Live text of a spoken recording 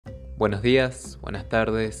Buenos días, buenas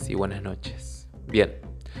tardes y buenas noches. Bien,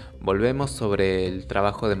 volvemos sobre el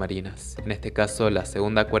trabajo de Marinas. En este caso, la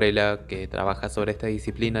segunda acuarela que trabaja sobre esta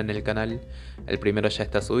disciplina en el canal. El primero ya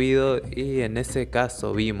está subido y en ese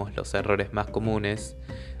caso vimos los errores más comunes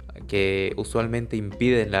que usualmente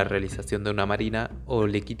impiden la realización de una marina o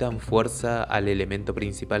le quitan fuerza al elemento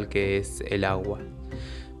principal que es el agua.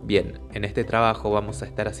 Bien, en este trabajo vamos a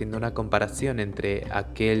estar haciendo una comparación entre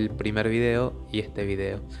aquel primer video y este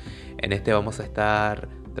video. En este vamos a estar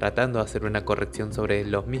tratando de hacer una corrección sobre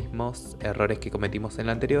los mismos errores que cometimos en el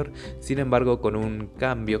anterior, sin embargo con un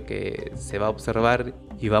cambio que se va a observar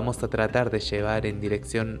y vamos a tratar de llevar en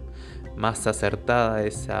dirección más acertada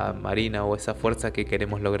esa marina o esa fuerza que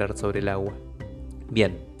queremos lograr sobre el agua.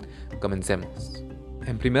 Bien, comencemos.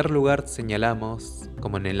 En primer lugar señalamos,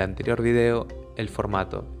 como en el anterior video, el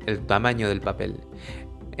formato, el tamaño del papel.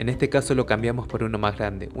 En este caso lo cambiamos por uno más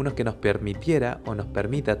grande, uno que nos permitiera o nos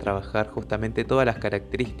permita trabajar justamente todas las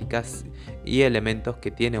características y elementos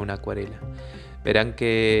que tiene una acuarela. Verán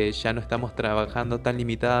que ya no estamos trabajando tan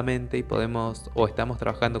limitadamente y estamos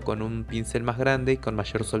trabajando con un pincel más grande y con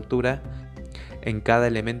mayor soltura en cada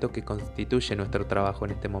elemento que constituye nuestro trabajo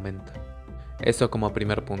en este momento. Eso como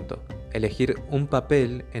primer punto. Elegir un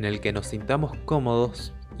papel en el que nos sintamos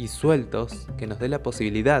cómodos y sueltos, que nos dé la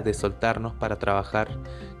posibilidad de soltarnos para trabajar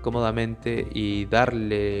cómodamente y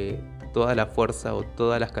darle toda la fuerza o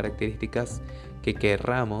todas las características que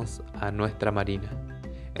querramos a nuestra marina.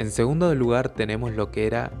 En segundo lugar tenemos lo que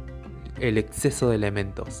era el exceso de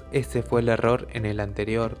elementos. Ese fue el error en el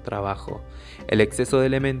anterior trabajo. El exceso de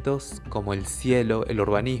elementos como el cielo, el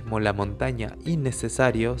urbanismo, la montaña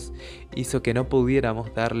innecesarios hizo que no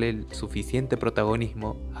pudiéramos darle el suficiente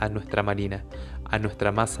protagonismo a nuestra marina, a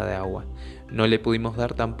nuestra masa de agua. No le pudimos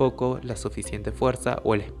dar tampoco la suficiente fuerza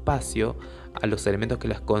o el espacio a los elementos que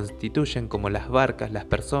las constituyen, como las barcas, las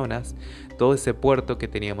personas, todo ese puerto que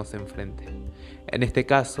teníamos enfrente. En este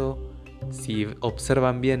caso, si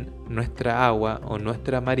observan bien, nuestra agua o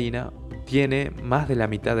nuestra marina tiene más de la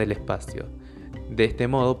mitad del espacio. De este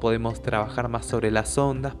modo podemos trabajar más sobre las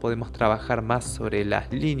ondas, podemos trabajar más sobre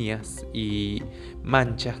las líneas y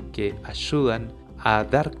manchas que ayudan a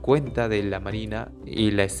dar cuenta de la marina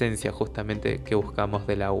y la esencia justamente que buscamos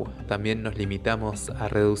del agua. También nos limitamos a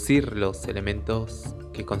reducir los elementos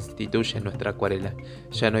que constituyen nuestra acuarela.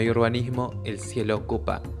 Ya no hay urbanismo, el cielo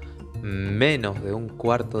ocupa menos de un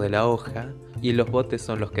cuarto de la hoja y los botes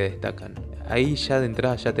son los que destacan. Ahí ya de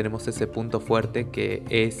entrada ya tenemos ese punto fuerte que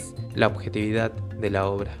es la objetividad de la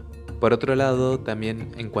obra. Por otro lado,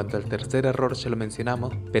 también en cuanto al tercer error ya lo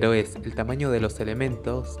mencionamos, pero es el tamaño de los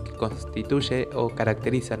elementos que constituye o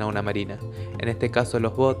caracterizan a una marina. En este caso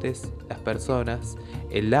los botes, las personas,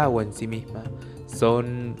 el agua en sí misma,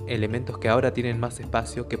 son elementos que ahora tienen más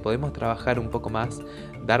espacio, que podemos trabajar un poco más,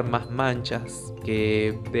 dar más manchas,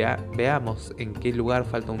 que veamos en qué lugar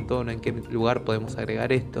falta un tono, en qué lugar podemos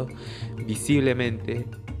agregar esto. Visiblemente,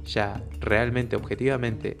 ya realmente,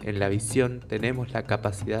 objetivamente, en la visión tenemos la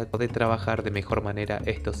capacidad de trabajar de mejor manera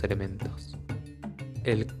estos elementos.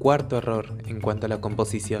 El cuarto error en cuanto a la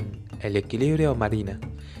composición, el equilibrio marina.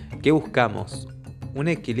 ¿Qué buscamos? ¿Un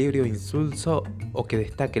equilibrio insulso o que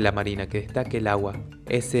destaque la marina, que destaque el agua?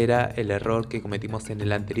 Ese era el error que cometimos en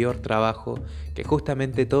el anterior trabajo, que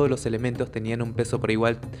justamente todos los elementos tenían un peso por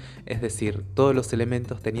igual, es decir, todos los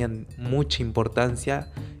elementos tenían mucha importancia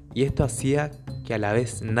y esto hacía que a la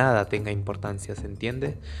vez nada tenga importancia, ¿se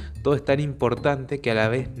entiende? Todo es tan importante que a la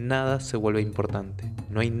vez nada se vuelve importante,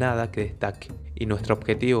 no hay nada que destaque. Y nuestro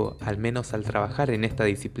objetivo, al menos al trabajar en esta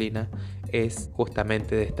disciplina, es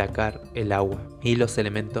justamente destacar el agua y los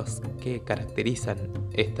elementos que caracterizan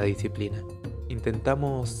esta disciplina.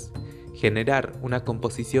 Intentamos generar una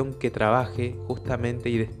composición que trabaje justamente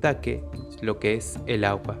y destaque lo que es el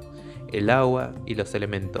agua y los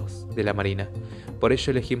elementos de la marina. Por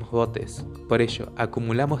ello elegimos botes, por ello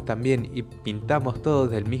acumulamos también y pintamos todo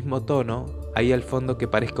del mismo tono ahí al fondo que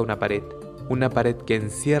parezca una pared. Una pared que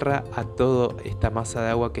encierra a toda esta masa de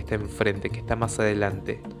agua que está enfrente, que está más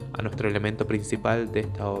adelante, a nuestro elemento principal de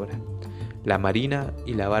esta obra. La marina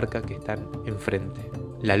y la barca que están enfrente.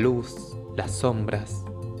 La luz, las sombras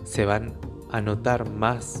se van a notar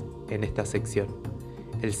más en esta sección.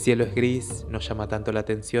 El cielo es gris, no llama tanto la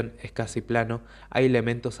atención, es casi plano. Hay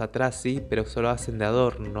elementos atrás sí, pero solo hacen de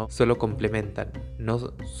adorno, solo complementan. No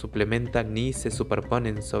suplementan ni se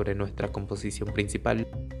superponen sobre nuestra composición principal.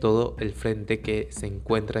 Todo el frente que se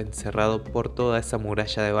encuentra encerrado por toda esa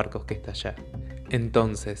muralla de barcos que está allá.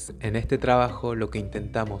 Entonces, en este trabajo lo que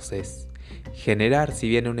intentamos es generar, si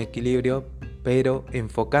bien un equilibrio, pero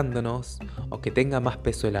enfocándonos o que tenga más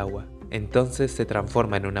peso el agua. Entonces se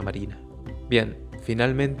transforma en una marina. Bien,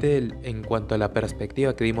 Finalmente, en cuanto a la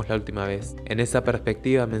perspectiva que dimos la última vez, en esa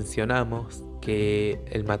perspectiva mencionamos que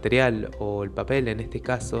el material o el papel en este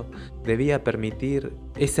caso debía permitir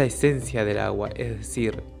esa esencia del agua, es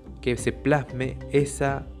decir, que se plasme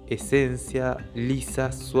esa esencia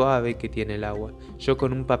lisa, suave que tiene el agua. Yo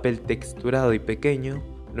con un papel texturado y pequeño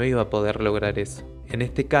no iba a poder lograr eso. En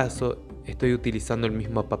este caso estoy utilizando el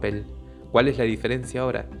mismo papel. ¿Cuál es la diferencia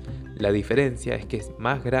ahora? La diferencia es que es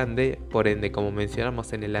más grande, por ende, como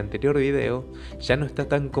mencionamos en el anterior video, ya no está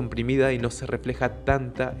tan comprimida y no se refleja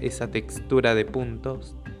tanta esa textura de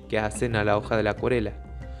puntos que hacen a la hoja de la acuarela.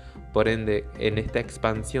 Por ende, en esta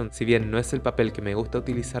expansión, si bien no es el papel que me gusta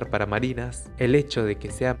utilizar para marinas, el hecho de que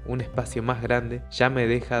sea un espacio más grande ya me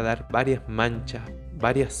deja dar varias manchas,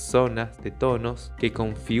 varias zonas de tonos que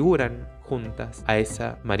configuran juntas a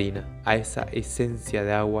esa marina, a esa esencia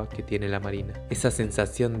de agua que tiene la marina. Esa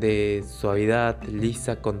sensación de suavidad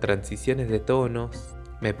lisa con transiciones de tonos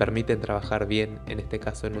me permiten trabajar bien, en este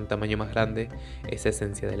caso en un tamaño más grande, esa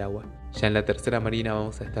esencia del agua. Ya en la tercera marina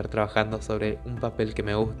vamos a estar trabajando sobre un papel que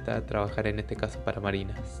me gusta trabajar, en este caso para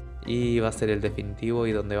marinas. Y va a ser el definitivo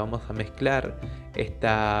y donde vamos a mezclar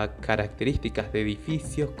estas características de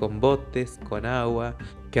edificios con botes, con agua,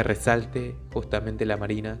 que resalte justamente la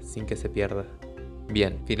marina sin que se pierda.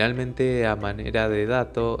 Bien, finalmente a manera de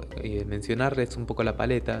dato, mencionarles un poco la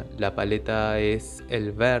paleta. La paleta es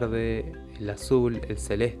el verde, el azul, el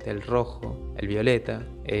celeste, el rojo, el violeta.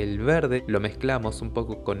 El verde lo mezclamos un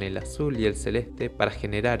poco con el azul y el celeste para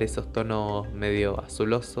generar esos tonos medio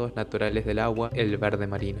azulosos naturales del agua, el verde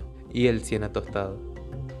marino y el siena tostado.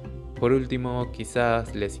 Por último,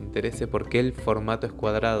 quizás les interese por qué el formato es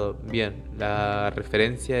cuadrado. Bien, la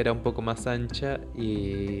referencia era un poco más ancha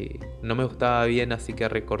y no me gustaba bien, así que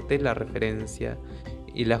recorté la referencia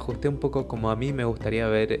y la ajusté un poco como a mí me gustaría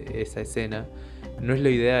ver esa escena. No es lo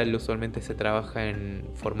ideal, usualmente se trabaja en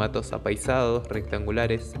formatos apaisados,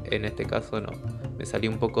 rectangulares, en este caso no. Me salí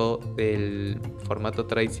un poco del formato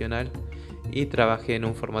tradicional y trabajé en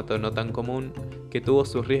un formato no tan común que tuvo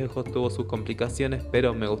sus riesgos, tuvo sus complicaciones,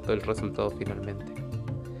 pero me gustó el resultado finalmente.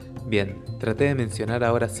 Bien, traté de mencionar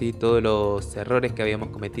ahora sí todos los errores que habíamos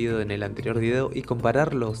cometido en el anterior video y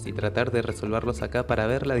compararlos y tratar de resolverlos acá para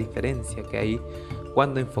ver la diferencia que hay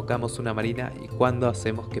cuando enfocamos una marina y cuando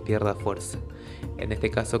hacemos que pierda fuerza. En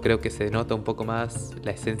este caso creo que se nota un poco más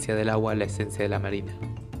la esencia del agua, la esencia de la marina.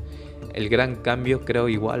 El gran cambio creo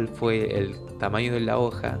igual fue el tamaño de la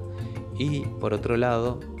hoja y por otro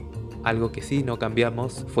lado, algo que sí no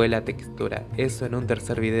cambiamos fue la textura. Eso en un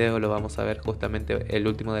tercer video lo vamos a ver, justamente el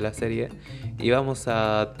último de la serie, y vamos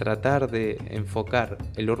a tratar de enfocar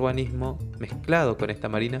el urbanismo mezclado con esta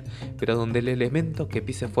marina, pero donde el elemento que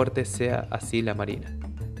pise fuerte sea así la marina.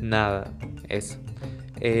 Nada, eso.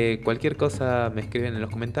 Cualquier cosa me escriben en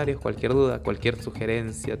los comentarios, cualquier duda, cualquier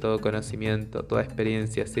sugerencia, todo conocimiento, toda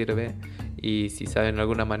experiencia sirve. Y si saben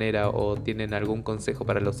alguna manera o tienen algún consejo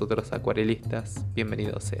para los otros acuarelistas,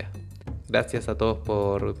 bienvenido sea. Gracias a todos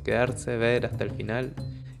por quedarse, ver hasta el final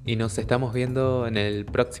y nos estamos viendo en el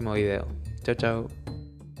próximo video. Chao, chao.